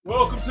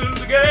to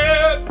the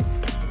G.A.B.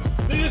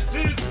 This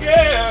is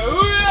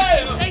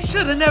G.A.B. They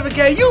should have never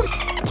gave you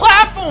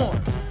platforms.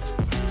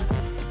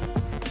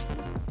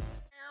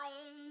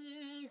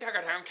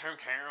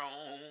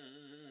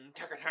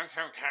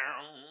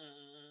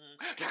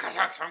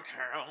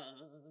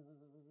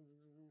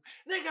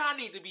 Nigga, I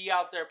need to be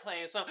out there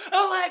playing some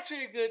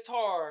electric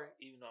guitar.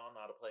 Even though I don't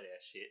know how to play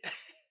that shit.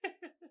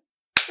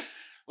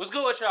 What's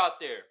good with y'all out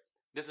there?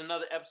 This is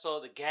another episode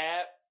of the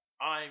G.A.B.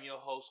 I am your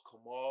host,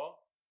 Kamal.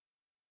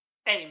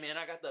 Hey, man,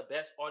 I got the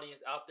best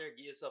audience out there.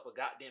 Give yourself a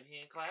goddamn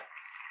hand clap.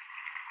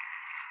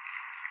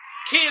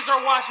 Kids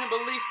are watching, but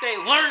at least they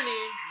learning.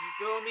 You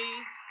feel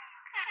me?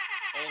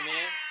 Hey,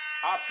 man,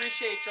 I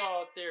appreciate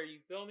y'all out there. You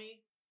feel me?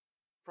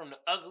 From the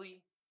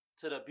ugly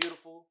to the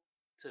beautiful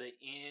to the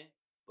in-betweeners.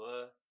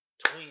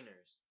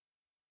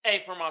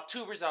 Hey, for my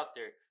tubers out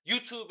there,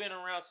 YouTube been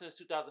around since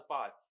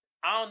 2005.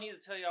 I don't need to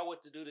tell y'all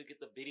what to do to get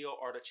the video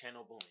or the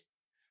channel booming.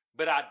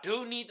 But I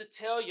do need to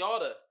tell y'all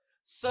to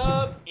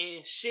sub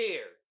and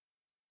share.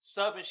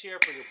 Sub and share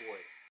for your boy.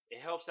 It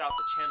helps out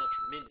the channel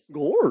tremendously.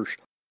 Gosh.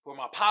 For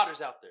my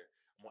potters out there,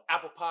 I'm on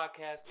Apple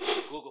Podcasts,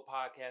 Google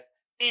Podcasts,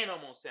 and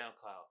I'm on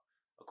SoundCloud.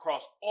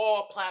 Across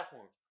all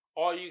platforms,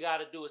 all you got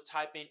to do is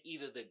type in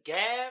either the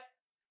G.A.B.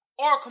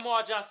 or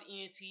Kamal Johnson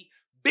ENT,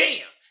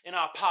 bam, and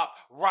I'll pop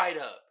right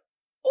up.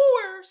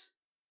 Oars.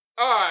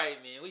 All right,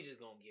 man, we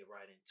just going to get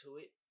right into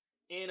it.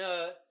 And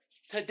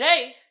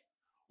today,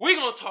 we're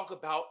going to talk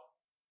about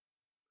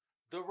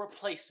the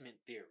replacement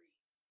theory.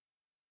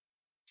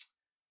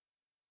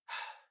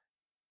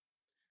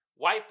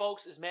 White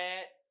folks is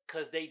mad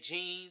because they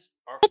jeans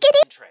are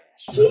f***ing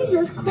trash.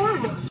 Jesus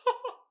Christ.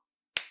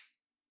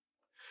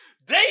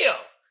 Damn.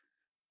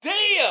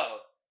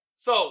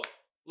 So,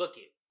 look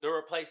it. The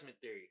replacement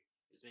theory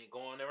has been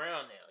going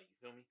around now. You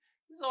feel me?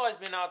 It's always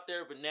been out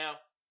there, but now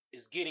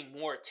it's getting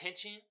more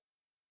attention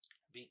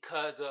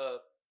because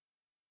of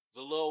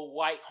the little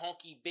white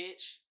honky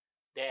bitch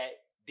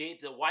that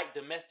did the white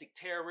domestic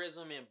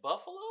terrorism in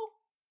Buffalo.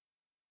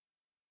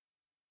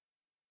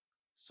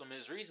 Some of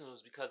his reason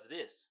was because of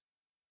this.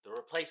 The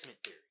replacement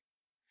theory.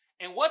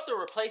 And what the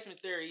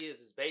replacement theory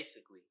is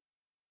basically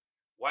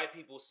white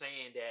people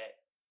saying that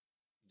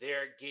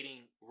they're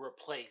getting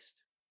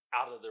replaced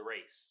out of the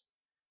race.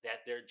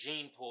 That their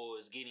gene pool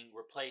is getting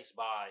replaced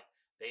by,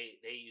 they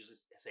use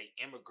this to say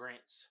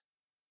immigrants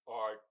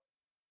or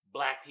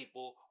black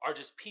people or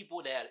just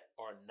people that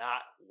are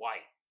not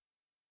white.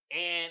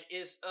 And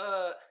it's,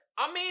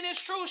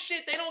 it's true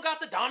shit. They don't got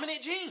the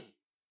dominant gene.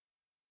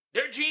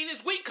 Their gene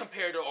is weak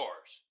compared to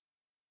ours.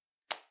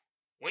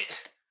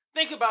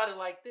 Think about it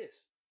like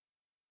this.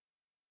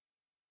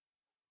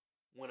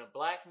 When a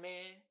black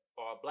man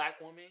or a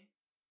black woman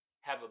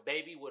have a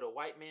baby with a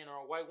white man or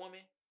a white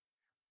woman,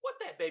 what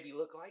that baby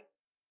look like?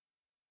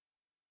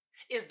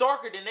 It's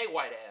darker than they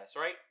white ass,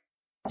 right?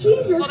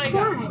 Jesus so they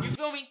got, Christ. you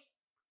feel me?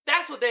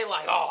 That's what they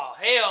like. Oh,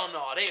 hell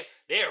no.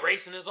 They're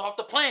erasing us off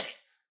the planet.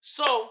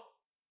 So,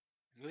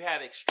 you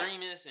have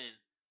extremists and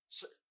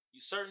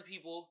certain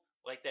people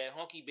like that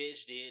honky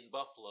bitch did in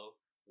Buffalo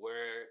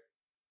where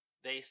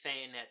they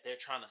saying that they're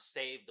trying to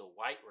save the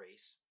white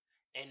race,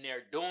 and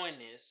they're doing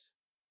this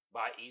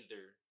by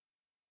either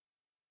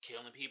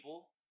killing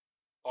people,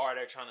 or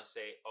they're trying to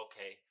say,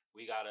 okay,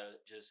 we gotta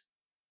just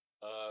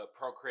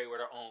procreate with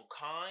our own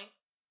kind.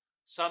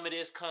 Some of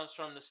this comes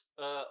from this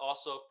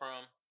also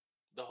from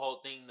the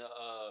whole thing, the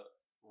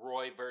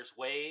Roe versus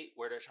Wade,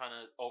 where they're trying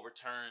to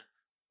overturn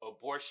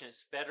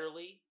abortions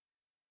federally,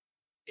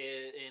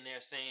 and they're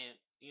saying,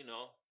 you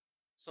know,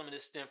 some of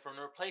this stem from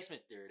the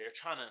replacement theory. They're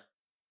trying to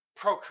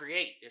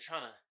procreate. They're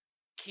trying to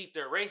keep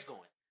their race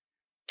going.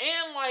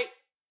 And like,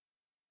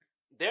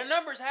 their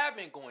numbers have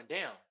been going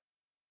down.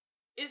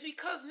 It's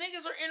because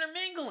niggas are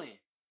intermingling.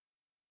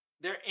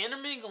 They're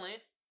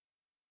intermingling,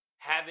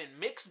 having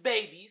mixed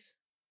babies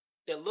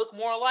that look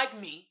more like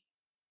me.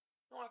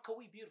 You know, cause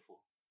we beautiful.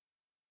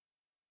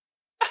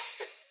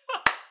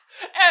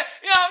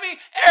 You know what I mean?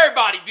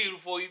 Everybody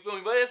beautiful, you feel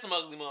me? But there's some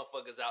ugly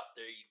motherfuckers out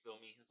there, you feel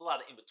me? There's a lot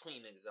of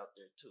in-between niggas out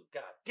there too.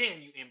 God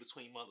damn you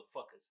in-between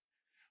motherfuckers.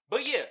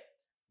 But yeah,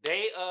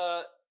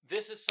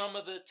 this is some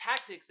of the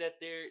tactics that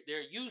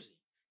they're using.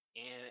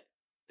 And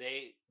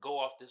they go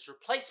off this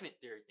replacement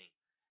theory thing.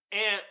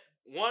 And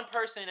one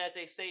person that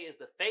they say is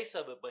the face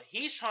of it, but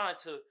he's trying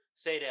to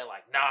say that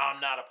like, nah,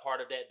 I'm not a part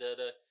of that,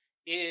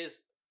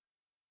 is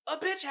a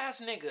bitch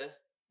ass nigga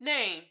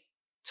named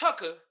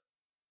Tucker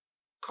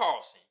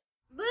Carlson.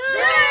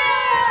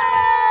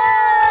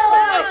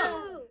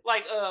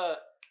 Like,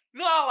 you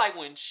know how like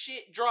when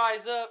shit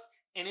dries up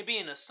and it be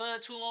in the sun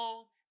too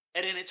long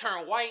and then it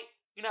turn white?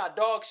 You know how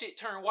dog shit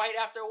turn white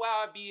after a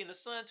while? It be in the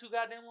sun too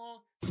goddamn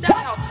long?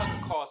 That's how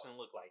Tucker Carlson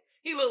look like.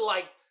 He look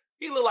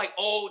like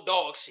old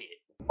dog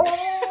shit.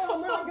 Oh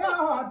my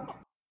God.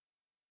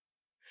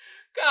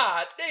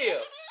 God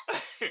damn.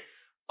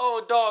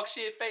 Old dog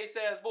shit face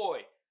ass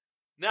boy.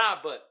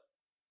 Nah, but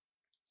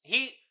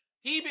he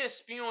been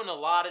spewing a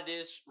lot of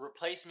this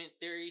replacement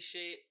theory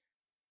shit.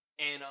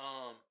 And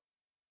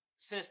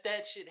since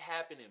that shit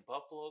happened in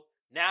Buffalo,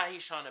 now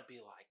he's trying to be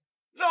like,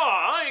 No,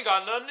 I ain't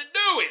got nothing to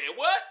do with it.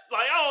 What?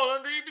 Like, I don't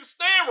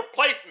understand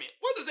replacement.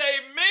 What does that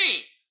even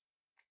mean?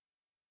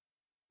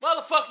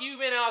 Motherfucker, you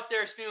been out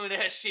there spewing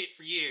that shit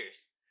for years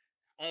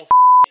on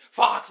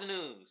Fox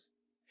News.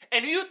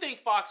 And you think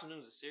Fox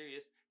News is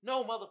serious?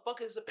 No,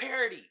 motherfucker, it's a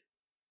parody.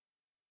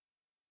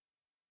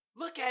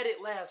 Look at it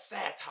as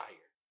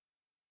satire.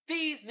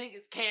 These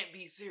niggas can't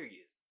be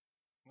serious.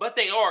 But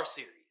they are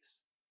serious.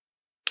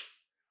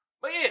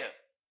 But yeah,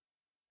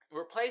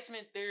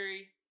 replacement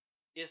theory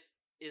is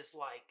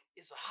like,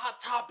 it's a hot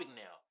topic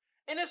now.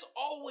 And it's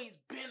always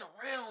been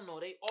around though.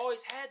 They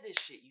always had this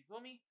shit, you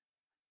feel me?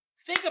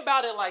 Think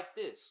about it like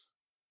this.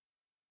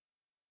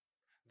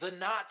 The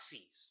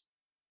Nazis.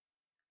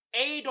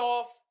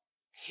 Adolf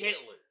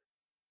Hitler.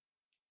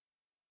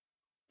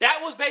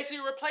 That was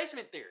basically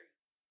replacement theory.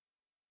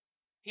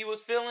 He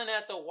was feeling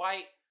that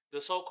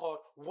the so-called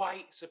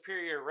white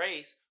superior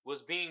race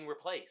was being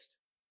replaced.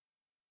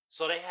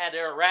 So they had to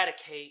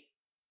eradicate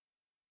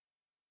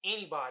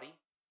anybody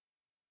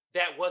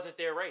that wasn't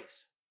their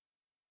race.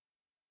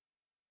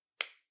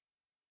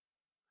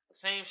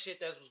 Same shit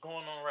that was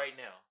going on right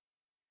now.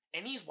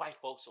 And these white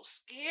folks so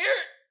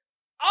scared.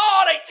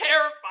 Oh, they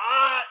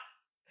terrified.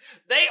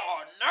 They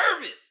are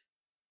nervous.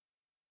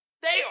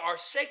 They are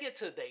shaking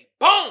to their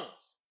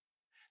bones.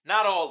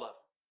 Not all of them.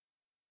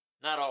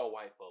 Not all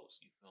white folks,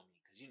 you feel me?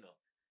 Because, you know,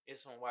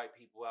 there's some white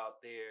people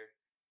out there.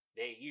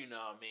 They, you know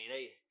what I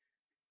mean?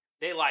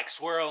 They like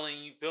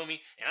swirling, you feel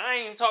me? And I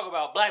ain't even talking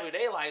about black people.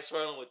 They like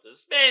swirling with the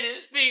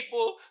Spanish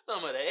people,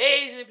 some of the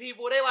Asian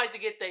people. They like to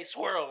get their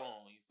swirl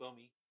on, you feel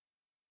me?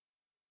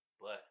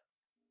 But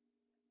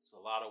there's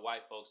a lot of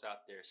white folks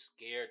out there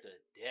scared to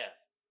death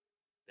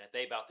that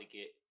they about to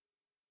get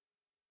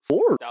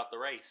forced out the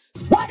race.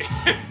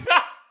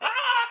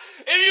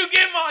 If you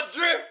get my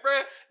drift,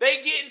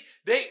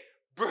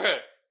 bruh,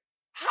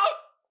 how,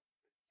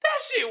 that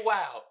shit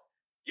wild.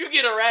 You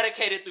get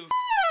eradicated through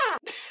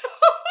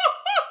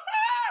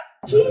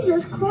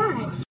Jesus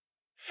Christ.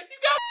 You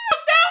got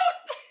fucked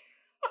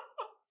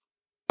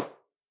out.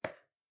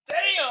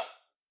 Damn.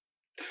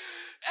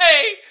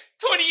 Hey,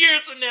 20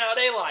 years from now,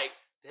 they're like,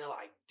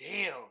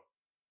 damn,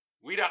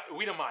 we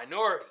the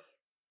minority.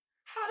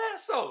 How that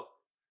so?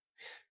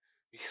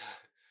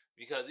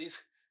 Because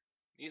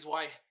these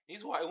white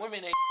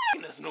women ain't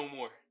f***ing us no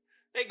more.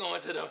 They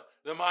going to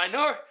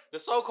the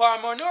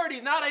so-called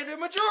minorities. Now they the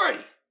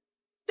majority.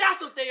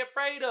 That's what they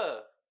afraid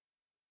of.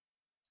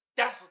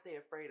 That's what they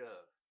afraid of.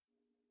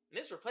 And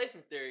this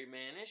replacement theory,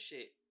 man, this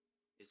shit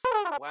is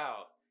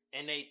wild.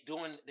 And they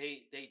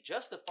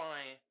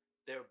justifying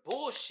their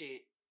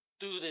bullshit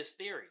through this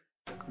theory.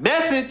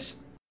 Message.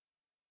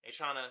 They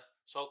trying to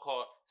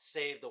so-called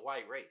save the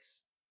white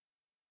race.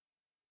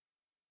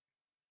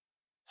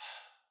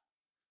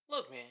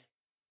 Look, man,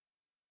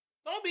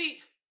 don't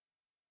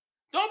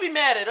be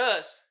mad at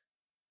us,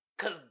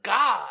 cause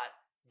God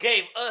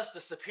gave us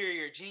the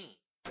superior gene.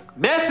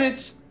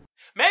 Message.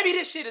 Maybe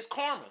this shit is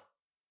karma.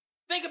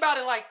 Think about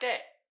it like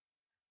that.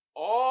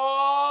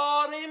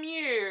 All them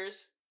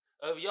years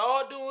of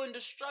y'all doing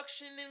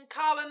destruction and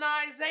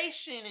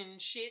colonization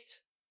and shit,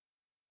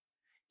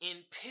 and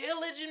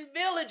pillaging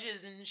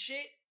villages and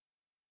shit,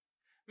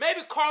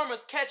 maybe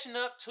karma's catching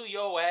up to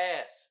your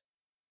ass.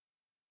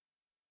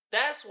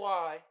 That's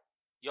why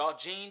y'all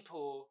gene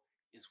pool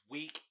is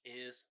weak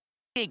as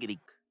giggity.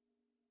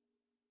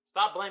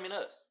 Stop blaming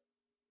us.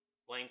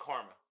 Blame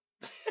karma.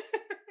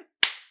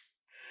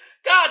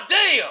 God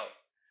damn!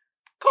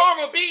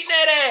 Karma beating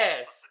that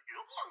ass.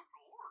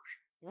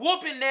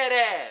 Whooping that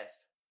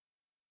ass.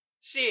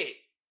 Shit.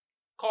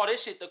 Call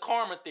this shit the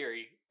karma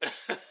theory.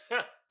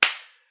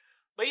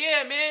 But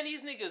yeah, man,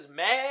 these niggas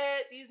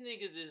mad. These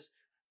niggas is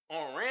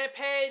on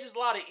rampage. There's a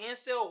lot of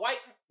incel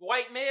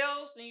white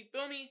males. And you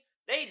feel me?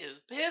 They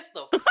just pissed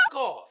the fuck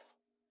off.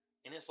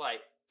 And it's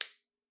like,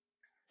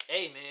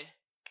 hey, man.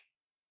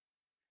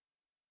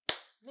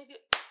 Nigga.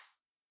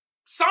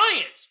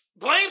 Science.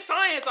 Blame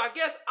science, I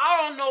guess.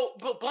 I don't know.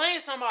 But blame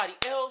somebody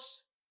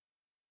else.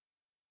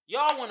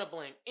 Y'all want to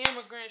blame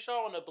immigrants.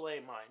 Y'all want to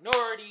blame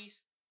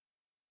minorities.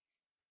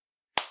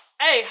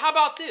 Hey, how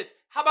about this?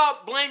 How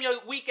about blame your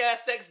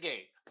weak-ass sex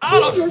game?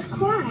 Jesus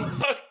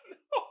Christ.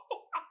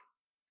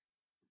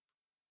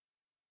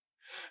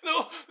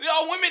 No,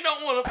 y'all women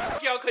don't want to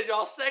fuck y'all because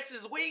y'all sex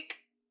is weak.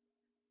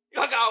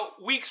 Y'all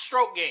got weak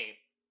stroke game.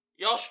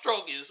 Y'all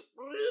stroke is...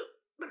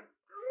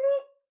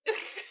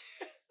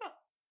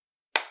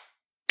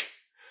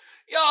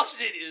 Y'all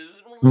shit is...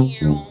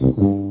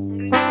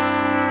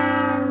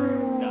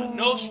 Got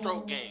no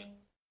stroke game.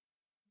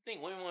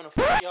 Think women want to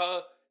fuck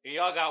y'all and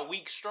y'all got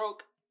weak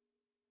stroke?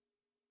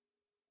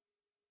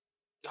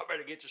 Y'all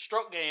better get your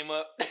stroke game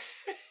up.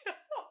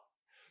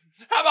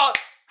 How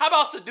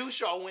about seduce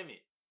y'all women?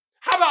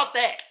 How about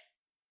that?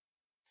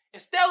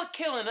 Instead of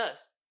killing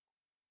us,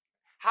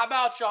 how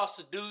about y'all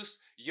seduce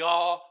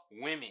y'all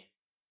women?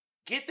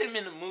 Get them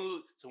in the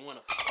mood to want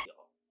to fuck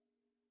y'all.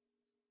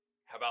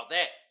 How about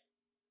that?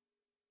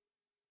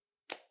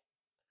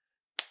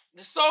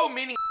 There's so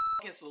many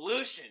fucking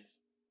solutions.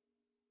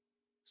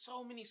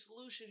 So many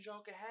solutions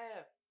y'all can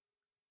have.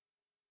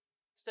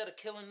 instead of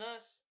killing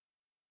us,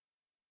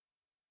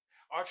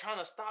 are trying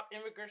to stop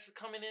immigrants from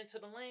coming into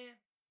the land?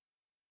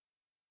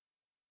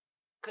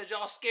 Because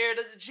y'all scared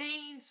of the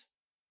genes?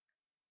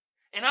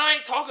 And I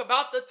ain't talking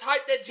about the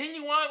type that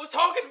Genuine was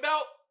talking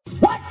about.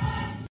 What?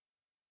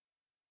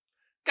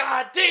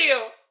 God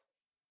damn.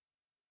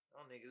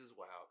 Y'all niggas is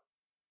wild.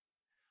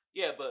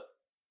 Yeah, but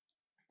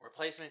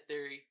replacement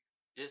theory,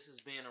 this has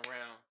been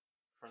around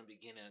from the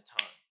beginning of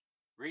time.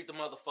 Read the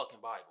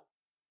motherfucking Bible.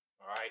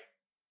 Alright?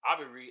 I'll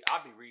be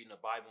reading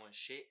the Bible and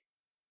shit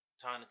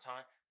time to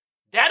time.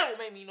 That don't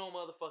make me no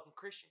motherfucking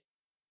Christian.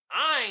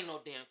 I ain't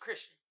no damn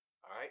Christian.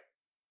 Alright?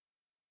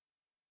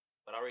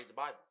 But I read the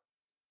Bible.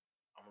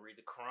 I'm gonna read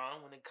the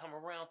Quran when they come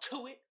around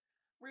to it.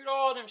 Read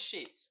all them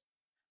shits.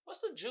 What's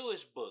the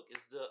Jewish book?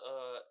 Is the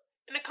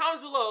in the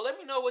comments below, let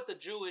me know what the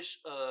Jewish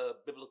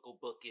biblical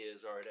book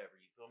is or whatever,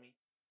 you feel me?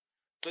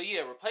 So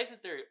yeah,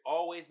 replacement theory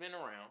always been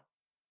around.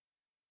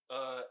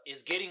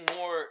 Is getting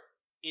more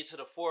into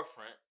the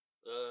forefront.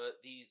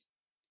 These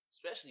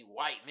especially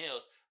white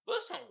males, but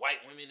there's some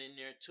white women in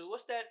there too.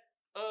 What's that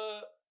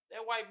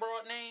white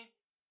broad name?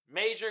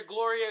 Major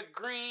Gloria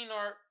Green,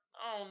 or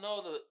I don't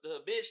know, the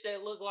bitch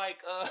that looked like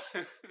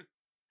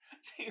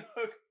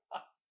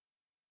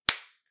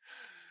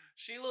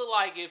she looked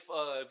like if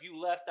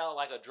you left out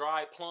like a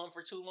dry plum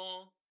for too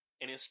long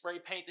and then spray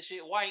paint the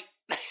shit white.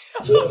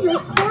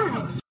 Jesus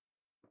Christ.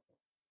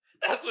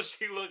 That's what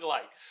she looked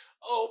like.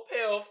 Oh,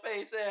 pale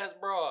face ass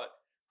broad.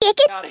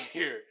 Out of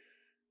here.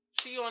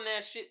 She on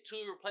that shit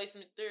too,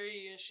 replacement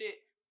theory and shit.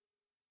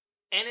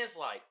 And it's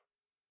like,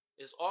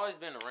 it's always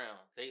been around.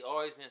 They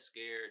always been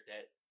scared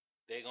that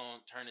they gonna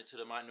turn into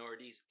the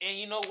minorities. And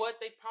you know what?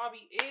 They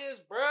probably is,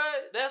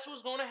 bruh. That's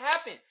what's gonna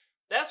happen.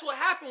 That's what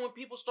happened when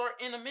people start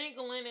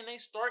intermingling and they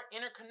start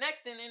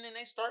interconnecting and then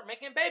they start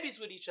making babies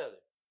with each other.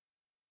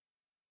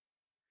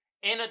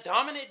 And the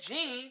dominant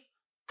gene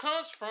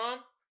comes from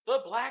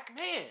the black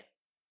man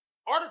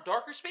or the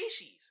darker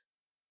species.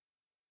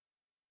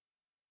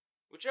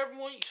 Whichever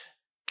one,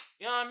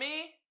 you know what I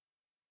mean?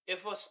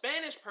 If a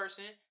Spanish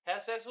person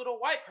has sex with a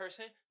white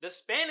person, the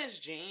Spanish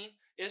gene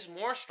is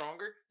more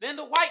stronger than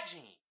the white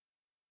gene.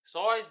 It's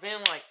always been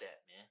like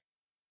that, man.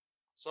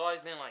 It's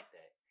always been like that.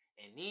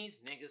 And these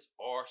niggas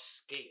are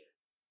scared.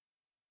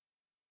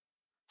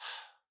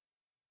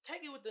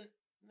 Take it with the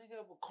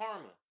nigga with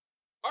karma.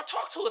 Or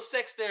talk to a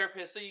sex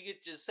therapist so you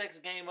get your sex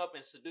game up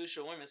and seduce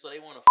your women so they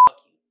want to fuck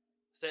you.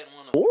 Instead of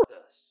want to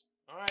fuck us.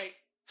 Alright?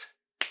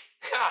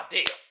 God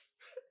damn.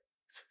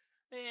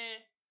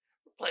 Man,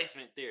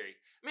 replacement theory.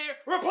 Man,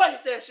 replace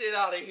that shit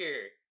out of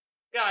here.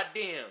 God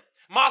damn.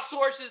 My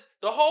sources,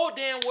 the whole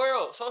damn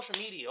world, social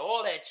media,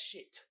 all that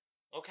shit.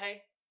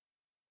 Okay?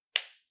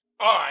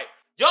 Alright.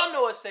 Y'all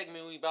know what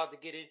segment we about to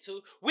get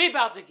into. We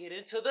about to get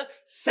into the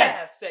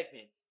sad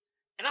segment.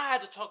 And I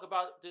had to talk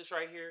about this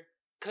right here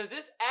because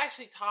this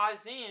actually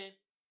ties in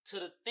to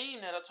the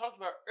theme that I talked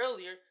about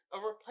earlier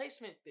of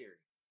replacement theory.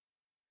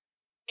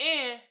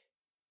 And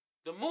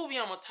the movie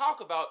I'm going to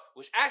talk about,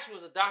 which actually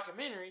was a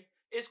documentary,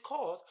 is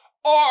called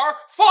Our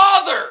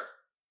Father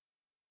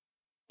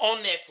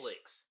on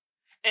Netflix.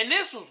 And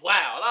this was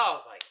wild. I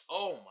was like,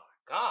 oh my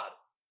God.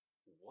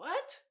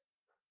 What?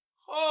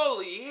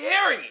 Holy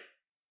Harry.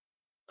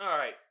 All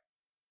right.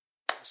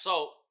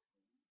 So,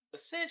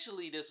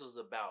 essentially, this was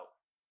about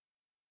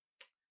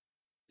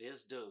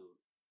this dude.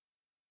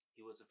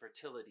 He was a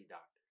fertility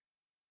doctor.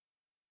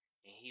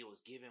 And he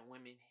was giving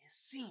women his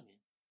semen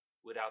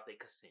without their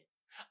consent.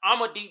 I'm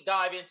going to deep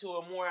dive into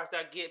it more after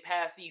I get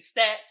past these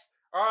stats.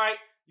 All right?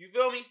 You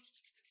feel me?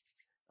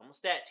 I'm a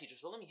stat teacher,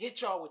 so let me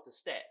hit y'all with the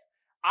stats.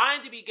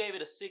 IMDb gave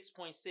it a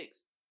 6.6.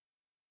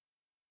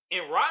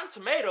 In Rotten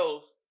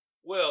Tomatoes,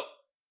 well,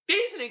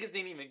 these niggas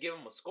didn't even give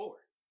him a score.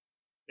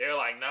 They're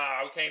like,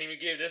 nah, we can't even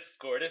give this a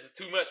score. This is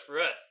too much for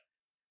us.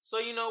 So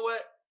you know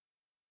what?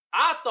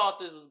 I thought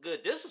this was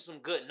good. This was some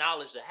good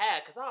knowledge to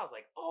have because I was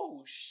like,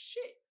 oh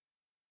shit.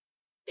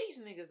 These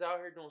niggas out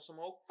here doing some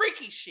old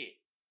freaky shit.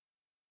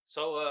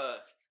 So,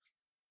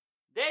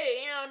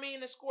 they, you know what I mean,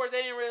 the scores,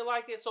 they didn't really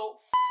like it. So,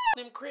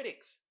 them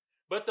critics.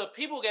 But the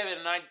people gave it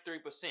a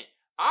 93%.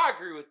 I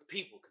agree with the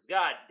people because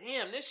god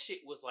damn, this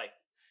shit was like,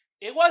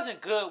 it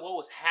wasn't good what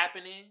was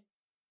happening.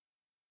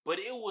 But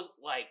it was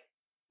like,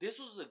 this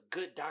was a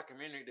good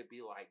documentary to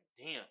be like,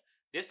 damn,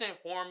 this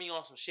informed me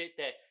on some shit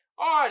that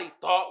I already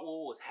thought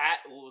what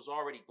was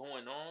already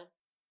going on.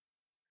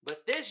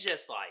 But this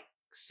just like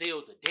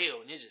sealed the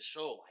deal and it just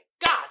showed like,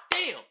 god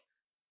damn,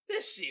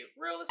 this shit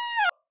real as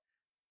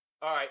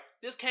Alright,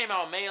 this came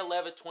out May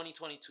 11th,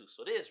 2022.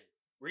 So this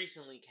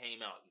recently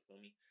came out, you feel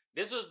me?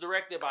 This was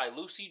directed by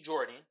Lucy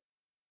Jordan.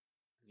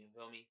 You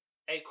feel me?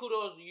 Hey,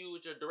 kudos to you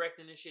with your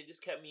directing this shit. This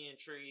kept me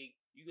intrigued.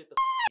 You get the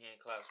hand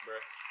claps, bro.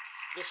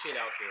 Good shit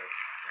out there.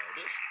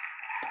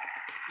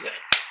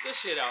 Good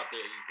shit out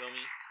there, you feel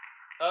me?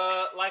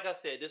 Like I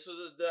said, this was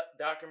a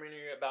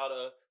documentary about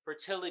a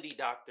fertility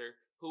doctor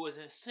who was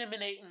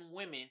inseminating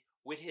women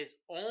with his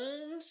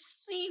own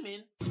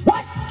semen,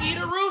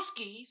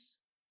 skeeterooskies,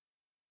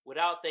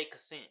 without their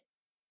consent.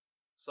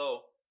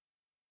 So,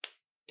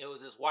 it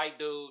was this white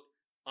dude,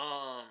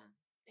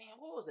 damn,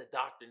 what was the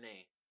doctor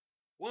name?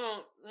 We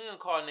don't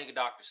call a nigga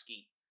Dr.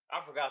 Skeet.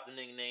 I forgot the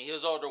nigga name. He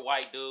was older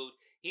white dude.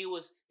 He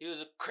was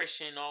a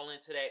Christian, all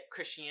into that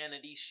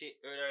Christianity shit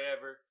or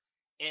whatever.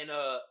 And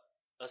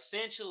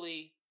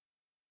essentially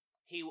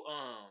he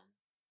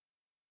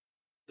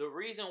the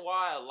reason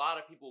why a lot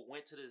of people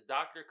went to this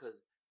doctor, because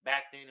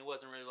back then there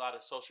wasn't really a lot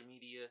of social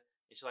media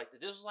and shit like that.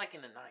 This was like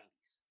in the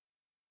 90s.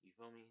 You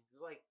feel me? It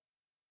was like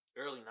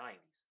early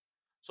 90s.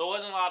 So it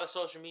wasn't a lot of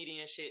social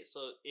media and shit.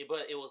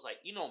 But it was like,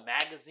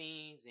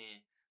 magazines,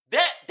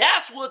 and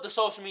that's what the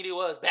social media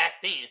was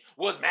back then,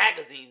 was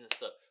magazines and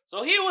stuff.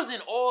 So he was in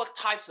all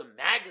types of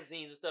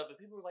magazines and stuff, and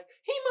people were like,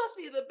 he must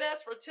be the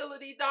best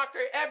fertility doctor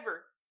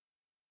ever.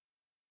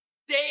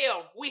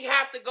 Damn, we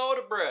have to go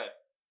to bruh.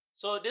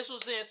 So this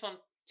was in some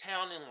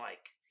town in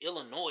like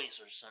Illinois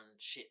or some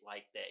shit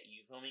like that.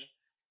 You feel me?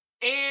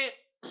 And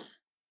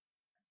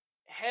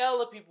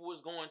hella people was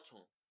going to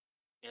him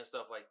and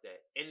stuff like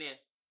that. And then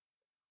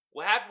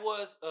what happened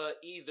was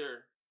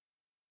either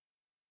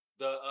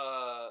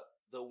the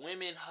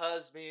women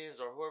husbands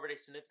or whoever their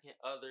significant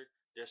other,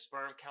 their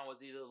sperm count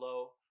was either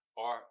low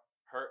or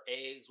her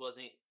eggs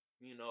wasn't,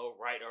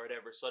 right or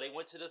whatever. So they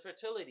went to the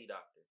fertility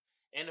doctor.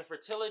 And the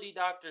fertility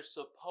doctor's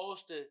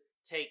supposed to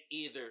take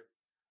either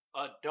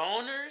a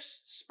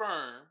donor's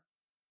sperm,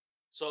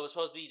 so it's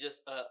supposed to be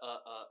just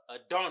a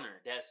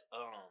donor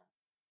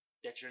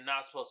that you're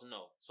not supposed to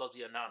know. It's supposed to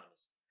be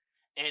anonymous.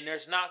 And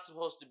there's not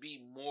supposed to be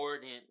more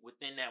than,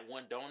 within that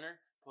one donor,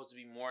 supposed to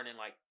be more than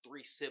like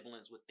 3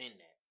 siblings within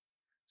that.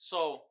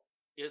 So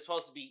it's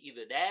supposed to be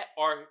either that,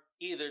 or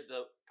either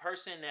the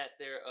person that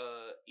they're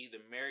either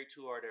married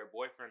to or their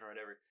boyfriend or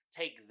whatever,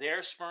 take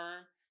their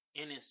sperm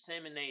and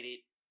inseminate it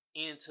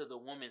into the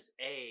woman's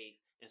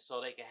eggs, and so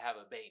they can have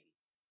a baby.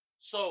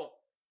 So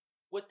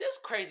what this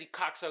crazy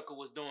cocksucker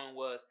was doing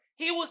was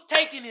he was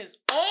taking his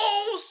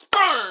own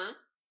sperm.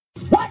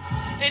 What?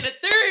 And the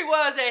theory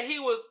was that he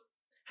was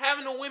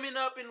having the women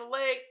up in the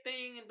leg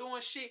thing and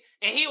doing shit,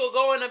 and he would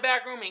go in the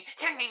back room and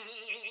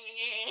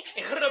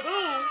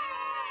boom,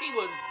 he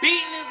was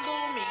beating his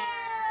little meat,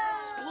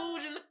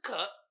 splooging the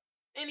cup,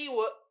 and he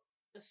would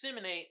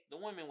inseminate the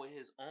women with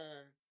his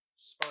own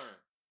sperm.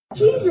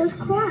 Jesus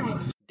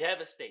Christ.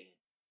 Devastating.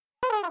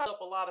 Up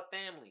a lot of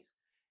families.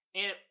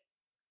 And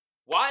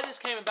why this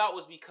came about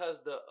was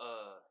because the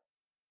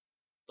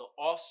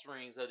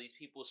offsprings of these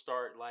people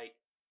start, like,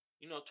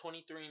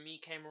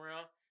 23andMe came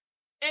around.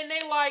 And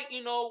they like,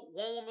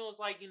 one woman was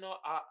like,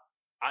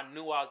 I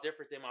knew I was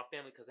different than my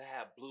family because I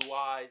had blue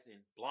eyes and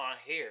blonde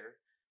hair.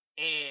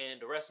 And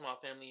the rest of my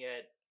family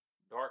had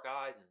dark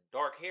eyes and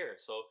dark hair.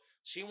 So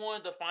she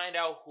wanted to find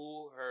out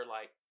who her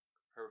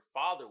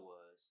father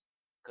was,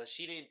 because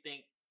she didn't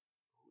think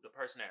the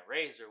person that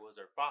raised her was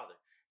her father.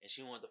 And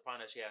she wanted to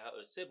find out she had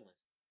other siblings.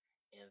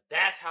 And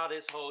that's how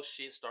this whole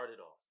shit started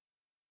off.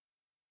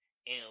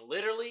 And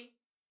literally,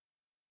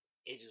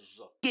 it just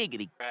was a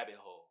giggity rabbit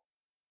hole.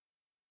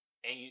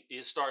 And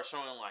it started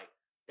showing like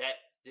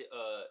that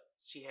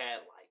she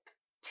had like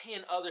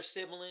 10 other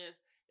siblings,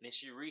 and then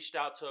she reached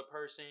out to a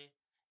person,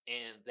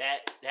 and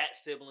that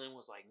sibling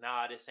was like,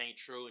 nah, this ain't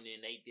true. And then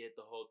they did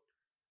the whole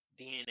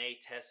DNA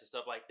test and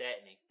stuff like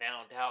that, and they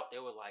found out. They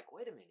were like,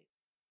 wait a minute,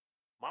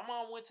 my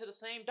mom went to the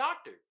same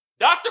doctor.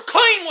 Dr.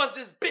 Clean was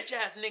this bitch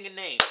ass nigga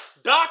name.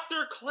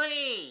 Dr.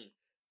 Clean.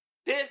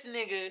 This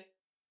nigga,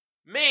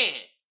 man.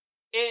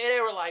 And they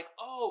were like,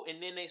 oh,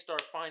 and then they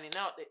start finding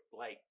out that,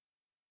 like,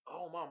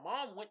 oh, my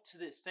mom went to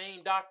the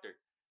same doctor.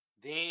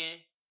 Then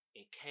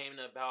it came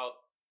about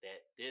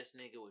that this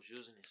nigga was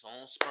using his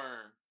own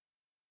sperm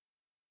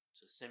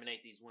to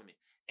inseminate these women.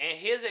 And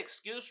his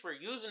excuse for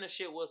using the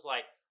shit was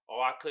like,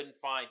 oh, I couldn't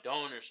find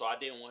donors, so I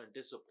didn't want to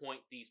disappoint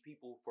these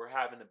people for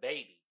having a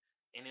baby.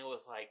 And it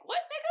was like, what,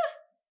 nigga?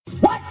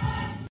 What?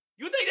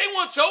 You think they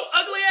want your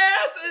ugly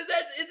ass? Is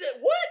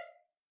that what?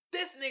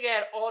 This nigga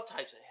had all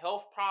types of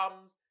health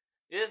problems.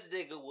 This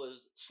nigga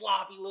was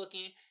sloppy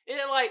looking.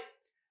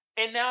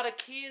 And now the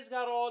kids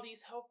got all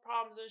these health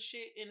problems and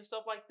shit and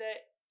stuff like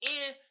that.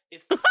 And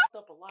it fucked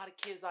up a lot of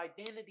kids'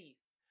 identities.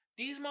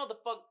 These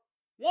motherfuckers.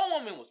 One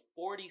woman was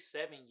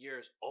 47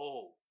 years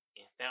old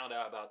and found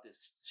out about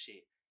this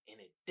shit. And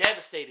it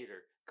devastated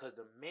her. Because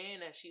the man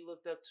that she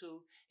looked up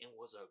to and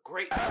was a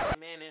great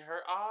man in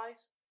her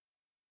eyes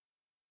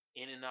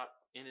ended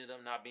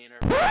up not being her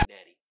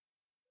daddy.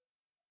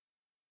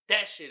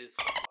 That shit is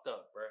fucked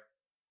up, bruh.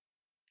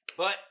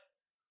 But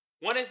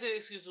one of his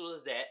excuses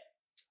was that.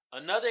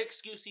 Another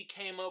excuse he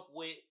came up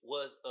with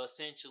was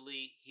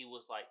essentially he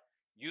was like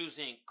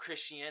using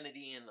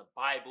Christianity and the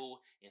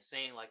Bible and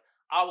saying like,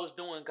 I was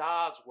doing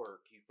God's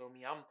work. You feel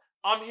me?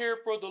 I'm here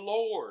for the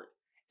Lord.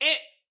 And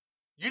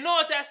you know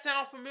what that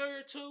sound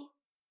familiar to?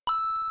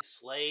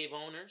 Slave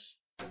owners.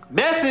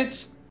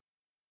 Message.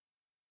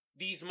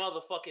 These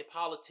motherfucking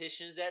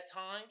politicians at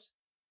times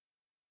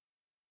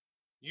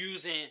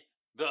using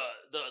the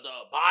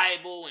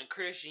Bible and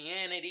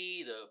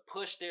Christianity to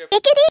push their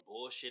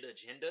bullshit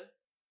agenda.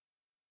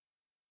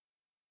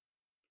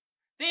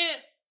 Then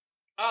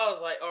I was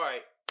like, all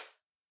right,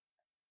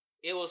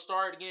 it will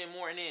start getting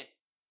more. And then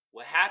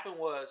what happened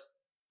was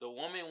the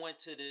woman went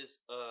to this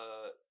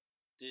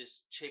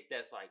chick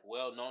that's like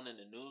well known in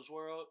the news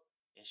world,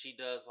 and she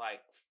does like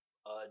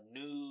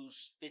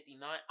News 59.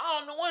 I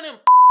don't know, one of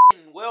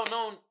them well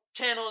known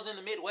channels in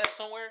the Midwest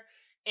somewhere,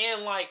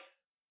 and like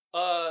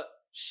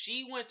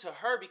she went to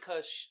her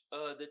because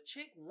the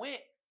chick went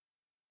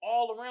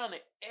all around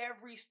at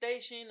every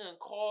station and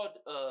called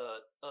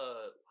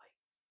like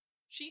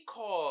she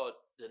called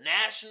the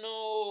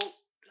national,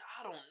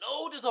 I don't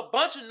know, there's a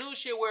bunch of news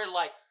shit where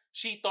like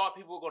she thought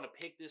people were gonna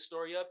pick this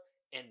story up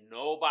and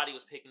nobody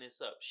was picking this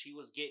up. She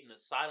was getting a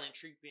silent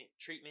treatment.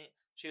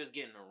 She was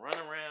getting a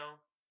runaround.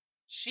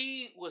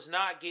 She was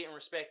not getting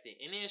respected.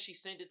 And then she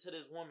sent it to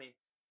this woman,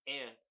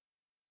 and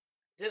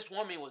this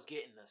woman was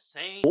getting the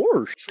same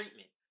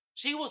treatment.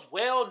 She was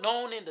well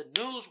known in the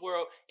news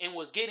world and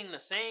was getting the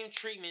same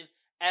treatment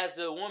as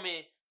the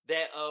woman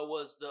that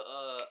was the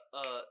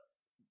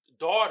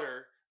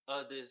daughter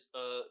of this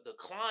the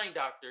Klein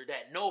doctor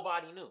that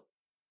nobody knew.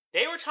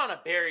 They were trying to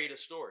bury the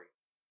story.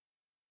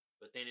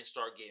 But then it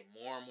started getting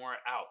more and more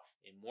out,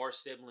 and more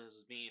siblings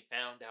was being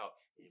found out,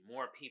 and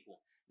more people.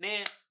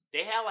 Then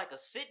they had like a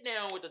sit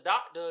down with the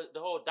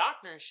whole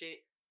doctor and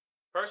shit.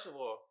 First of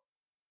all,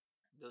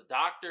 the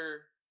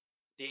doctor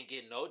didn't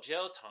get no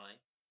jail time.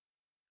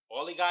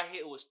 All he got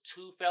hit was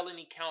 2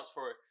 felony counts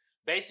for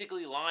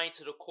basically lying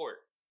to the court.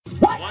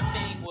 One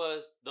thing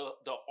was the R.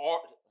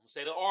 I'm gonna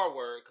say the R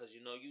word because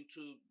you know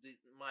YouTube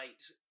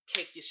might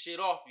kick your shit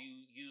off if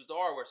you use the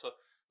R word. So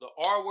the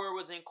R word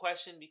was in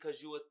question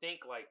because you would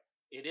think like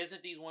it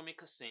isn't these women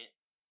consent,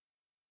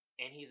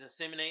 and he's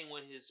inseminating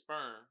with his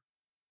sperm,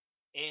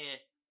 and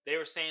they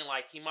were saying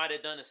like he might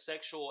have done a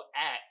sexual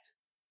act,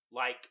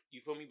 like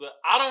you feel me? But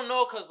I don't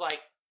know because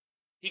like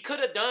he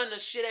could have done the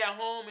shit at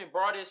home and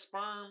brought his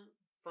sperm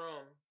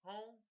from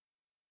home,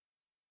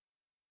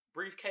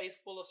 briefcase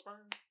full of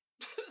sperm.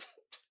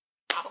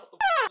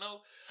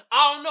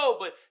 I don't know,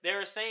 but they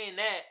were saying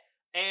that,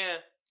 and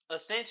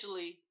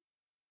essentially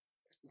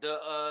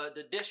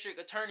the district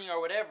attorney or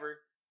whatever,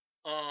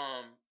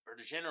 or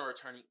the general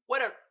attorney,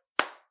 whatever,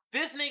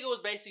 this nigga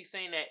was basically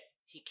saying that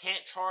he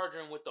can't charge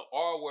him with the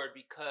R word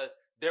because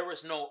there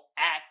was no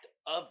act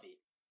of it.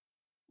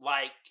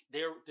 Like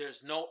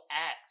there's no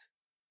act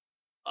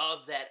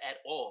of that at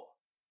all,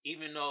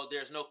 even though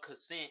there's no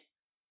consent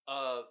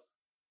of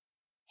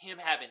him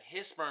having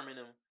his sperm in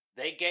him.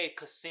 They gave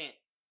consent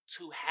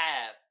to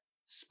have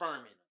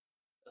sperm in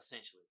him,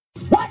 essentially.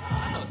 What?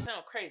 I know it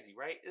sounds crazy,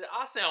 right?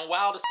 I sound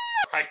wild as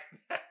right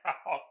now.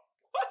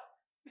 What?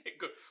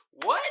 Nigga,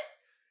 what?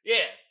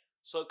 Yeah.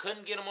 So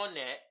couldn't get him on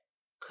that.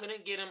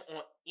 Couldn't get him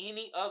on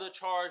any other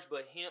charge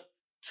but him.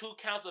 2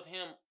 counts of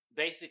him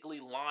basically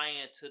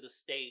lying to the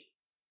state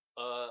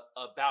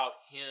about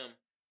him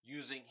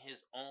using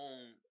his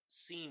own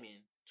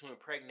semen to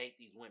impregnate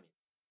these women.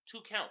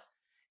 2 counts.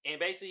 And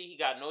basically he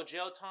got no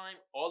jail time.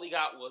 All he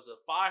got was a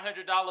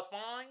 $500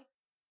 fine.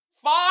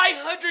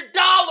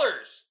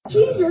 $500!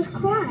 Jesus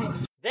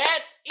Christ.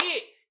 That's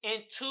it.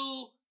 And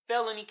 2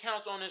 felony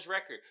counts on his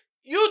record.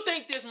 You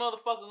think this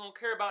motherfucker gonna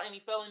care about any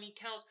felony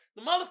counts?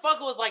 The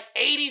motherfucker was like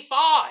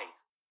 85.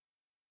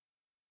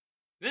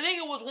 The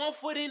nigga was 1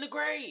 foot in the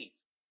grave.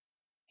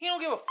 He don't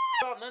give a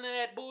about none of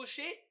that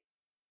bullshit.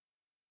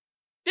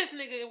 This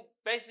nigga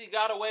basically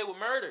got away with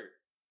murder,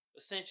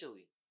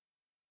 essentially.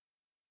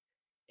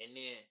 And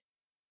then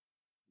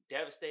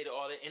devastated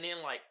all that. And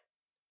then like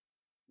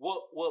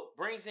what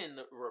brings in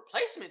the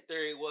replacement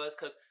theory was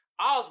because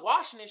I was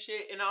watching this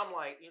shit and I'm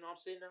like, you know, I'm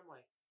sitting there, I'm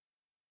like,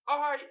 all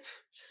right.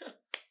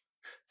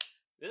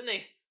 This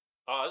nigga,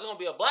 there's gonna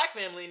be a black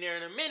family in there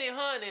in a minute,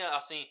 huh? And then I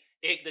seen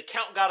it, the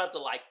count got up to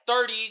like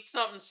 30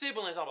 something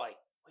siblings. I'm like,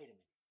 wait a minute.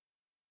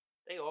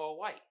 They all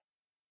white.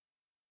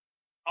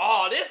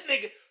 Oh, this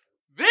nigga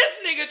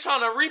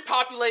trying to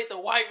repopulate the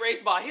white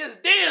race by his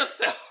damn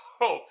self.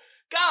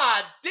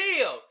 God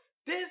damn.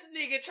 This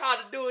nigga tried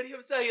to do it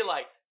himself. He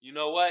like, you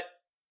know what?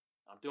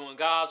 I'm doing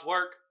God's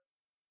work.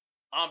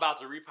 I'm about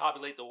to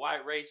repopulate the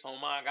white race on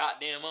my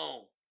goddamn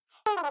own.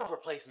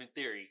 Replacement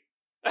theory.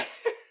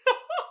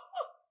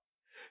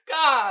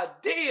 God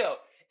damn.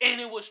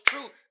 And it was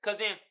true. Because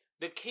then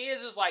the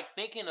kids is like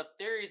thinking of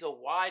theories of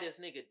why this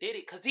nigga did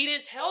it. Because he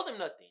didn't tell them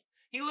nothing.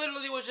 He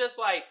literally was just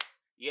like,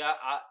 yeah,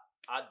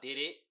 I did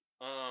it.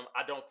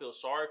 I don't feel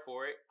sorry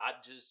for it. I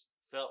just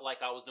felt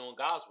like I was doing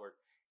God's work.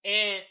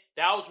 And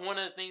that was one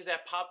of the things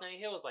that popped in the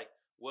head. Was like,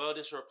 well,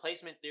 this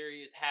replacement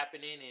theory is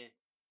happening, and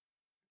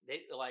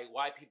they like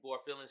white people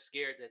are feeling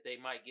scared that they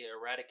might get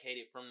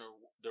eradicated from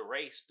the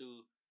race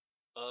through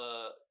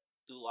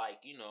like,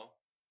 you know,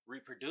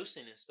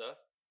 reproducing and stuff.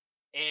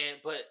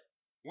 But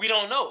we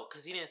don't know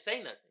because he didn't say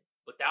nothing.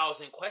 But that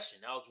was in question.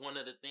 That was one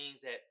of the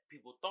things that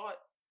people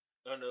thought,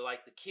 or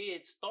like the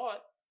kids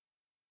thought,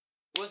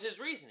 was his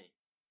reasoning.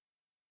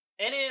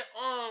 And then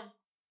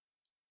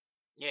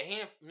yeah,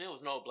 there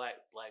was no black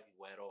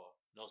people at all.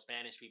 No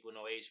Spanish people,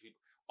 no Asian people.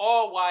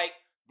 All white,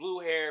 blue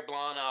hair,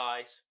 blonde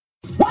eyes.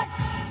 What?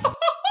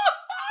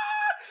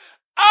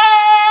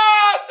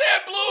 I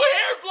said blue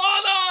hair,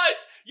 blonde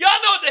eyes.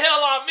 Y'all know what the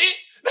hell I meant.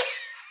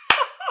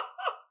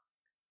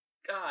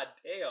 God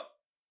damn.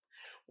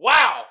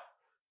 Wow.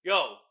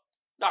 Yo,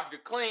 Dr.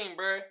 Clean,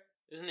 bro.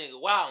 This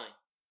nigga wildin'.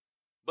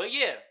 But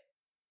yeah.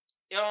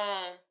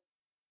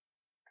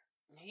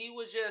 He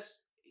was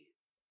just,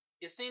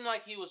 it seemed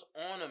like he was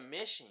on a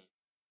mission.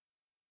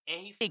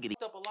 And he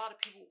fucked up a lot of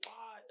people,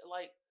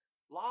 like,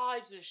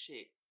 lives and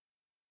shit.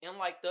 And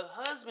like the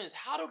husbands,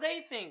 how do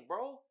they think,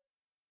 bro?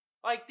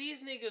 Like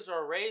these niggas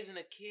are raising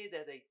a kid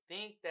that they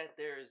think that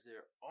there is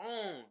their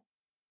own.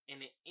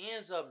 And it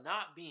ends up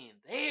not being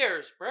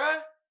theirs,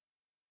 bruh.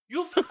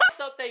 You fucked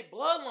up their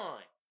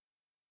bloodline.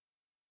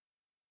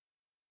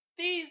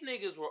 These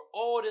niggas were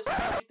old as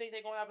hell. You think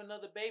they gonna have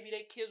another baby?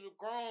 Their kids were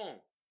grown.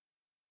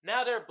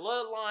 Now their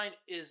bloodline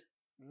is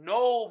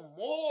no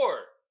more.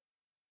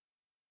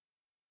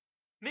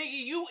 Nigga,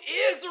 you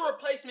is the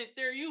replacement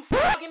theory. You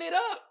fucking it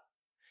up.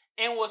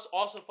 And what's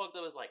also fucked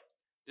up is like,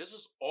 this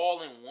was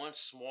all in one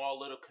small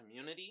little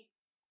community.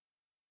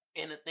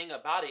 And the thing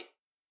about it,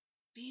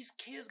 these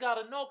kids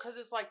gotta know, because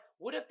it's like,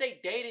 what if they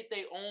dated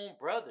their own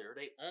brother,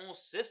 their own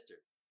sister?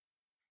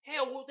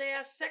 Hell, will they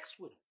have sex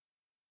with them?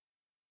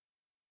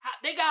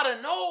 They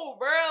gotta know,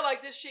 bruh.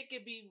 Like, this shit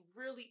could be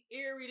really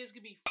eerie. This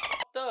could be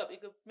fucked up.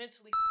 It could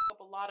mentally fuck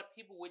up a lot of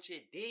people, which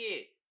it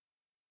did.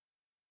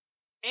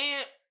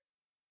 And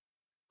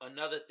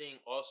another thing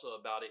also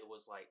about it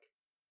was like,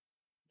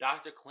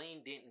 Dr.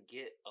 Clean didn't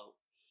get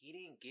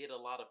a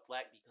lot of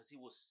flack because he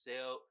was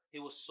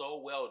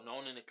so well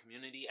known in the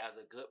community as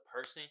a good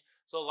person.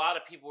 So a lot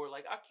of people were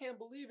like, I can't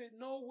believe it.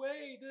 No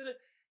way.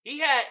 He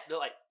had,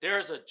 like,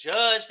 there's a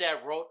judge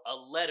that wrote a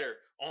letter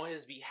on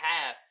his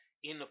behalf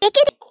in the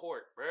fucking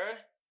court, bruh.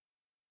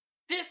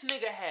 This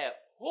nigga had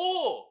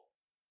pull.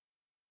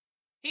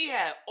 He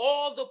had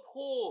all the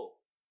pull.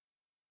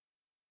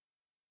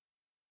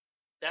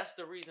 That's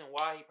the reason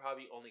why he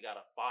probably only got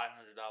a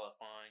 $500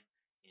 fine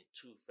and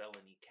 2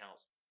 felony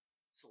counts.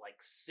 It's like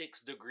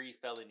 6-degree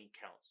felony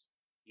counts.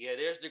 Yeah,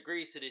 there's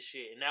degrees to this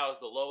shit, and now it's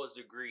the lowest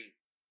degree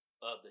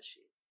of the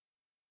shit.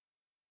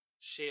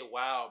 Shit,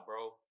 wow,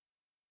 bro.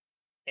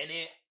 And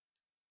then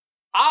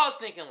I was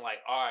thinking like,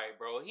 all right,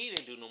 bro, he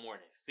didn't do no more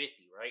than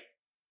 50, right?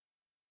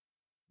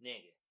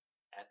 Nigga,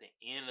 at the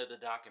end of the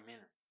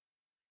documentary,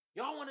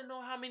 y'all want to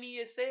know how many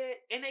it said?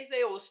 And they say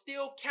it was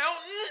still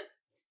counting?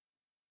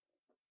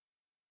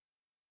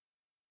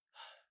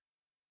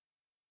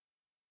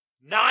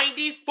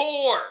 $94.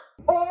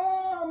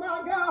 Oh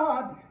my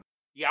God.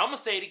 Yeah, I'm gonna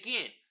say it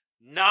again.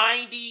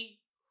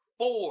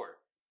 94.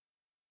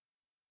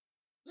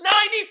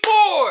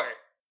 94!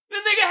 The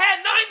nigga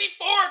had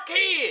 94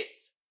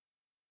 kids!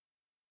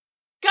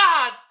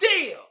 God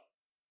damn!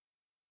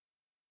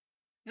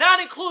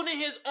 Not including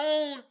his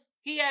own,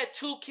 he had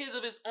 2 kids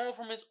of his own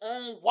from his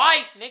own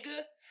wife,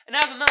 nigga. And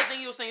that's another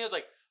thing he was saying. He was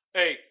like,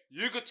 hey,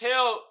 you could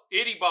tell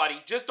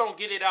anybody, just don't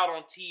get it out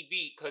on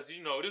TV, because,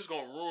 you know, this is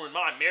going to ruin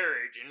my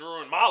marriage and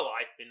ruin my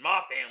life and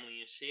my family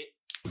and shit.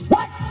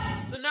 What?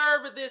 The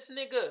nerve of this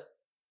nigga.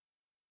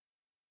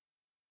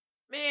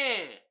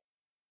 Man.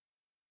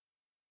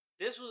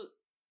 This was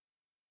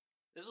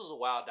a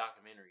wild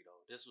documentary,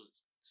 though. This was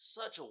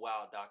such a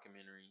wild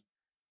documentary.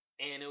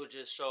 And it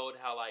just showed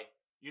how, like,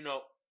 you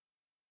know,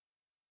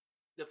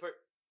 the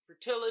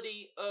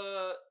fertility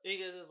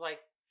niggas is like,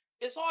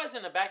 it's always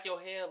in the back of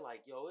your head,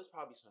 like, yo, it's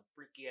probably some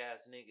freaky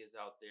ass niggas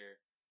out there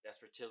that's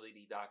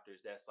fertility doctors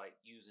that's like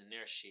using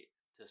their shit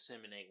to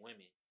inseminate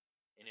women.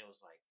 And it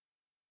was like,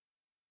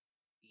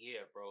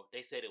 yeah, bro.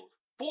 They said it was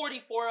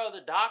 44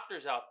 other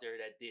doctors out there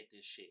that did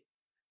this shit.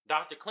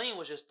 Dr. Clean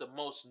was just the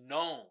most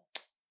known.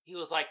 He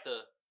was like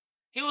the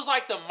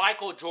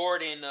Michael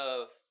Jordan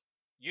of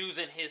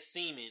using his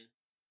semen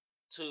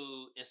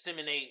to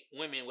inseminate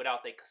women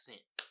without their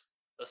consent,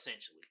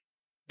 essentially.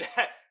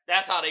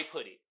 That's how they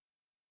put it.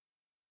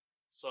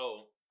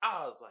 So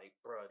I was like,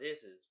 bro,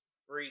 this is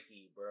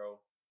freaky, bro.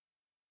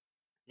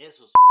 This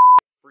was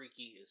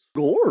freaky as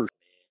fuck, man.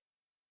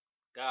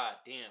 God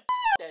damn,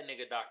 that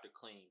nigga Dr.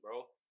 Clean,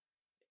 bro.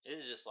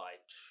 It's just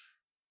like,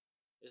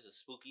 this is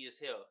spooky as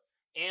hell.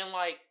 And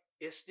like,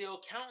 it's still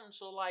counting.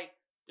 So like,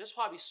 there's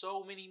probably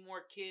so many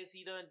more kids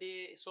he done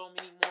did, so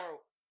many more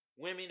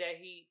women that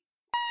he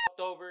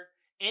fucked over.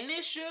 And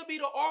this should be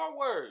the R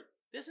word.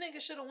 This nigga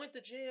should have went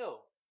to jail.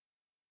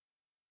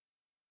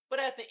 But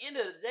at the end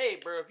of the day,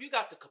 bro, if you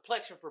got the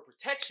complexion for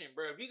protection,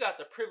 bro, if you got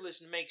the privilege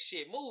to make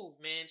shit move,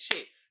 man,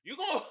 shit, you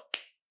gonna,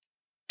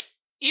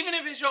 even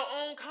if it's your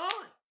own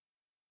kind.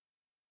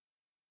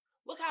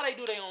 Look how they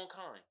do their own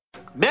kind.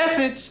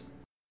 Message.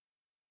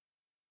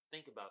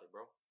 Think about it,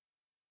 bro.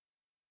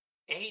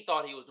 And he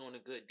thought he was doing a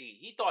good deed.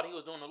 He thought he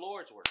was doing the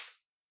Lord's work.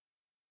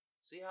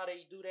 See how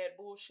they do that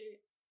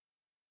bullshit?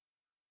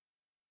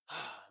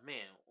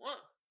 Man,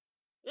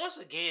 once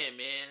again,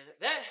 man,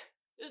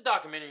 this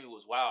documentary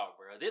was wild,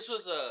 bro. This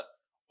was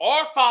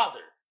Our Father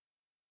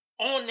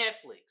on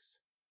Netflix.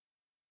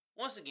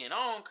 Once again,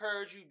 I don't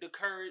encourage you,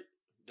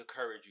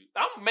 discourage you.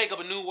 I'm gonna make up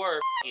a new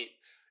word.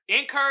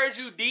 Encourage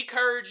you,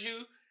 decourage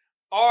you,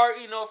 or,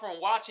 you know,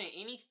 from watching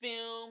any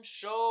film,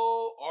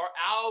 show, or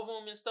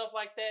album and stuff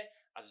like that.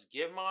 I just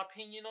give my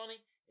opinion on it.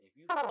 And if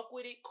you fuck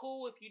with it,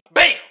 cool. If you,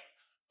 bam,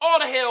 all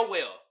the hell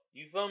well.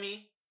 You feel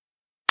me?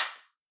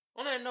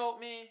 On that note,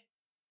 man,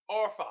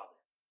 our Father.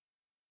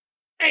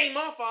 Ain't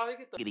my father.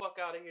 Get the fuck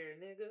out of here,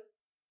 nigga.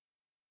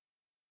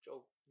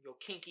 Your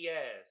kinky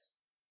ass.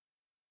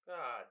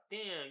 God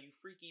damn, you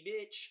freaky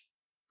bitch.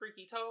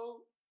 Freaky toad.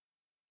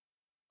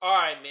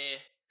 Alright, man.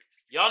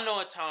 Y'all know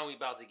what time we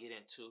about to get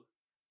into.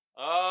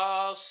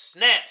 Oh,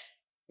 snaps.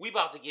 We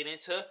about to get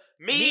into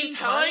meme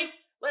time.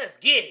 Let's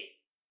get it.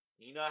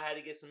 You know I had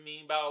to get some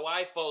meme about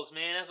white folks,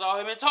 man. That's all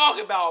we've been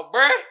talking about,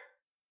 bruh.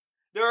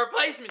 The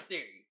replacement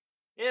theory.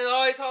 It's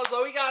all he talks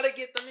about. We gotta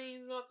get the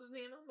memes about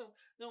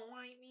the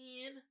white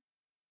men.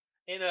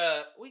 And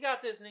we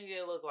got this nigga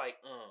that look like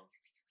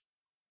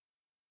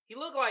he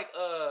looked like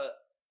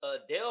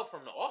Dale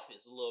from The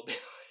Office a little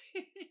bit.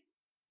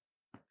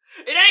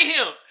 It ain't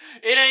him.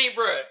 It ain't,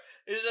 bruh.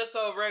 It's just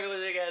so regular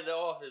nigga at The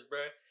Office,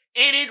 bruh.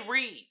 And it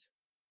reads,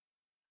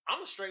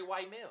 I'm a straight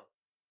white male.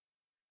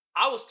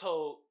 I was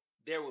told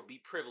there would be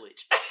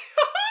privilege. Come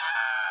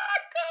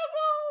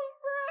on,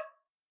 bruh.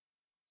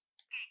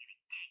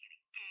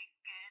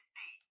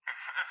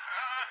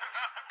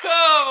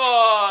 Come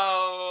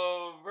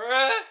on,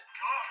 bruh.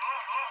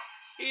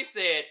 He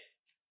said,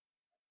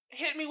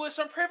 hit me with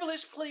some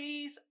privilege,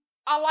 please.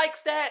 I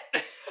likes that.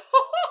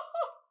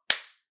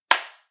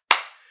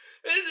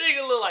 This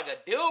nigga look like a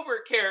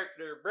Dilbert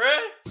character,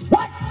 bruh.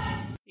 What?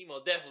 He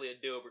most definitely a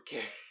Dilbert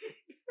character.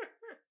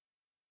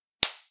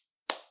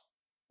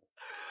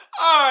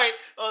 Alright,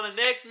 on the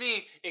next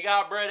meme, it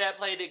got bruh that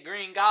played the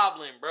Green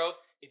Goblin, bro.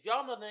 If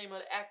y'all know the name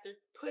of the actor,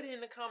 put it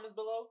in the comments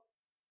below.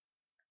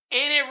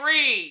 And it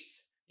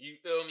reads, you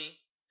feel me?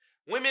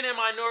 Women and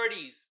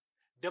minorities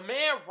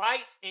demand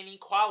rights and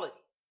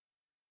equality.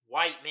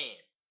 White man.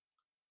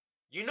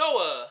 You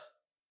know,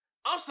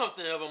 I'm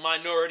something of a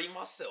minority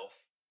myself.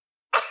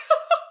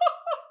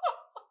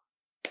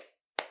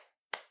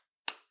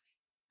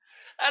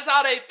 That's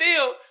how they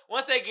feel.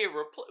 Once they be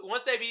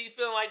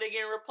feeling like they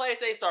getting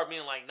replaced, they start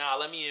being like, nah,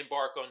 let me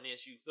embark on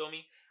this. You feel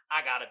me?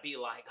 I gotta be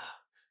like,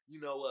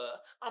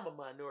 I'm a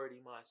minority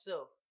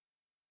myself.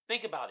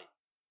 Think about it.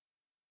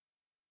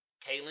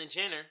 Caitlyn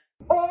Jenner.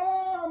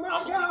 Oh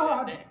my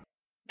God!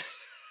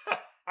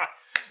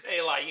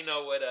 They like, you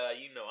know what?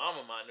 I'm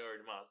a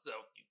minority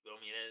myself. You feel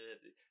me?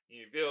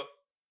 You feel?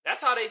 That's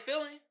how they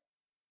feeling.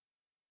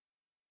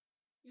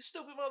 You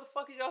stupid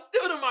motherfuckers, y'all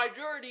still the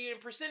majority in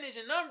percentage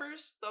and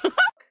numbers. The fuck?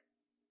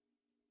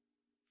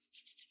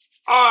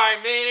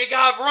 Alright, man, it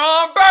got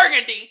Ron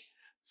Burgundy.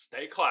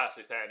 Stay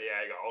classy, San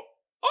Diego.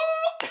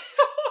 Oh!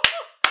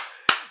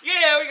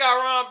 Yeah, we got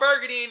Ron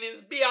Burgundy in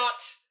this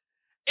biatch.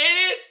 And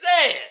it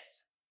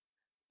says,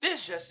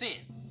 this just in.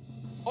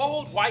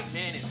 Old white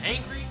man is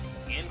angry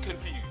and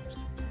confused.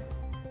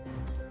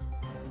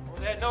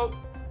 On that note,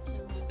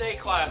 stay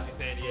classy,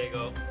 San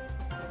Diego.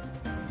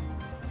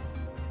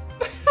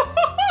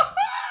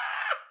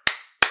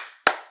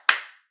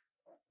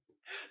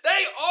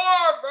 They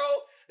are, bro.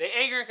 They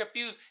angry and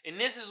confused. And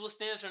this is what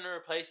stems from the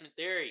replacement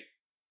theory.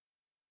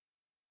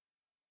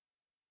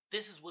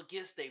 This is what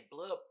gets their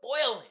blood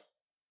boiling.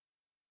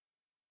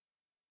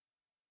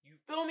 You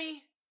feel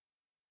me?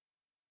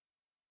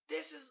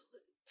 This is...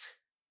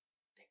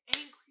 They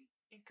angry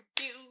and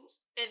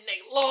confused. And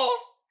they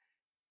lost.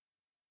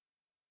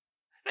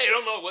 They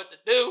don't know what to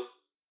do.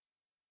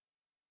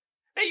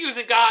 They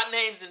using God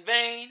names in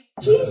vain.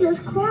 Jesus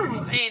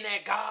Christ. Saying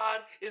that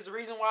God is the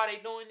reason why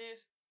they doing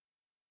this.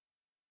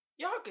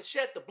 Y'all can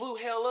shut the blue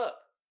hell up.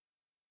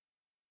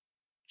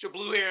 With your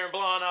blue hair and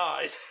blonde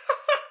eyes.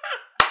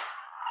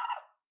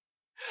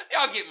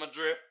 Y'all get my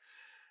drift.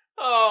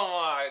 Oh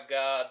my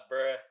God,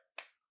 bruh.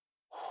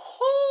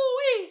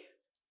 Hoo-wee.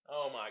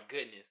 Oh my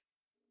goodness.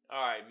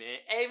 Alright, man.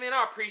 Hey, man,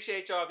 I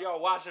appreciate y'all. If y'all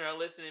watching or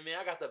listening, man,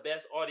 I got the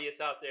best audience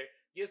out there.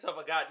 Give yourself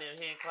a goddamn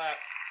hand clap.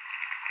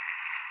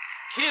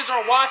 Kids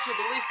are watching,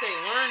 but at least they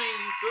learning,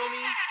 you feel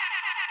me?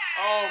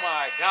 Oh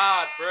my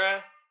God,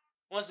 bruh.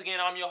 Once again,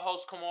 I'm your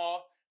host,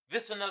 Kamal.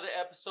 This is another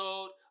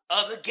episode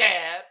of the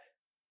G.A.B.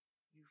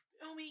 You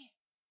feel me?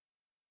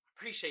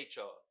 Appreciate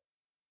y'all.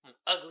 From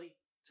ugly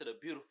to the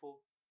beautiful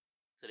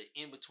to the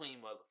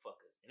in-between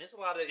motherfuckers. And there's a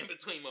lot of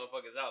in-between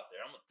motherfuckers out there.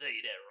 I'm going to tell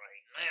you that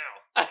right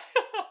now.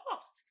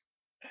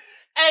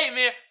 Hey,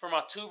 man, for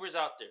my tubers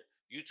out there,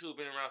 YouTube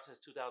been around since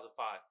 2005.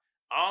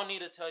 I don't need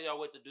to tell y'all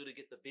what to do to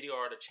get the video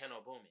or the channel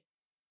booming.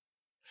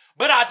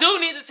 But I do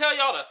need to tell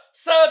y'all to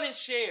sub and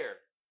share.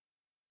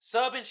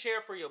 Sub and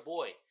share for your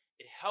boy.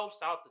 It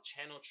helps out the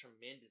channel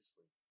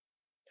tremendously.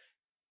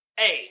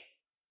 Hey,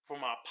 for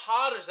my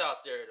podders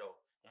out there, though,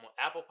 I'm on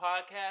Apple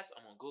Podcasts,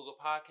 I'm on Google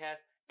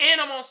Podcasts,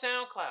 and I'm on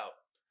SoundCloud.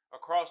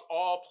 Across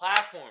all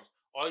platforms.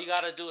 All you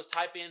gotta do is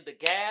type in the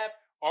G.A.B.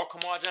 or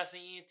Kamal Johnson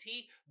ENT.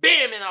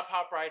 Bam, and I'll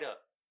pop right up.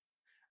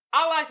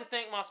 I like to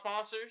thank my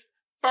sponsors.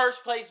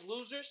 First Place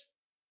Losers.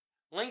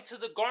 Link to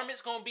the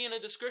garments gonna be in the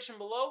description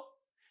below.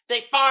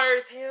 They fire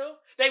as hell.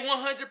 They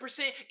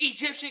 100%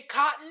 Egyptian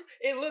cotton.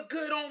 It look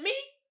good on me.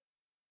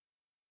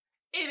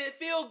 And it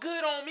feel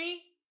good on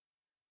me.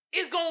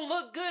 It's gonna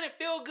look good and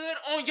feel good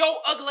on your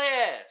ugly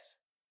ass.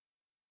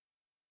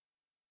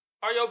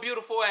 Or your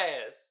beautiful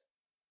ass.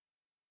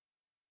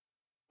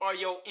 Or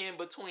your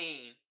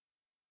in-between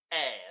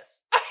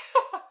ass.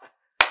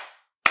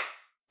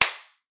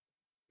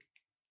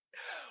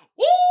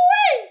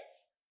 Woo-wee!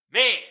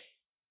 Man.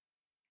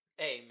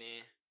 Hey,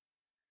 man.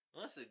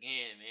 Once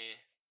again, man.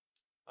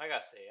 Like I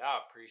say, I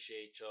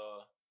appreciate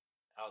y'all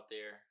out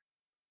there.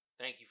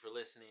 Thank you for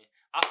listening.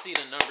 I see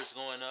the numbers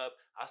going up.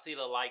 I see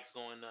the likes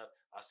going up.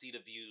 I see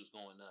the views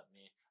going up,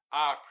 man.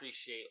 I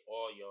appreciate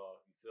all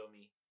y'all. You feel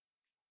me?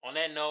 On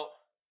that note,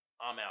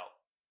 I'm out.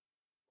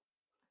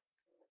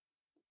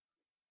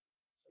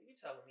 So you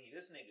telling me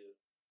this nigga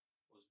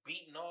was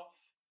beaten off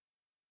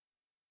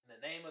in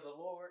the name of the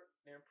Lord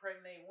and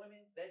impregnate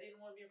women that didn't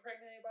want to be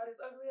impregnated by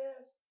this ugly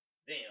ass?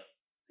 Damn.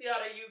 See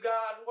how that you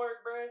God work,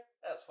 bruh?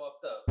 That's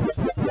fucked up.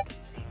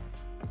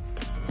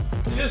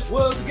 This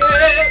was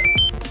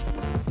G.A.B.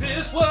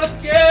 This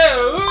was G.A.B.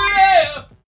 Ooh, yeah.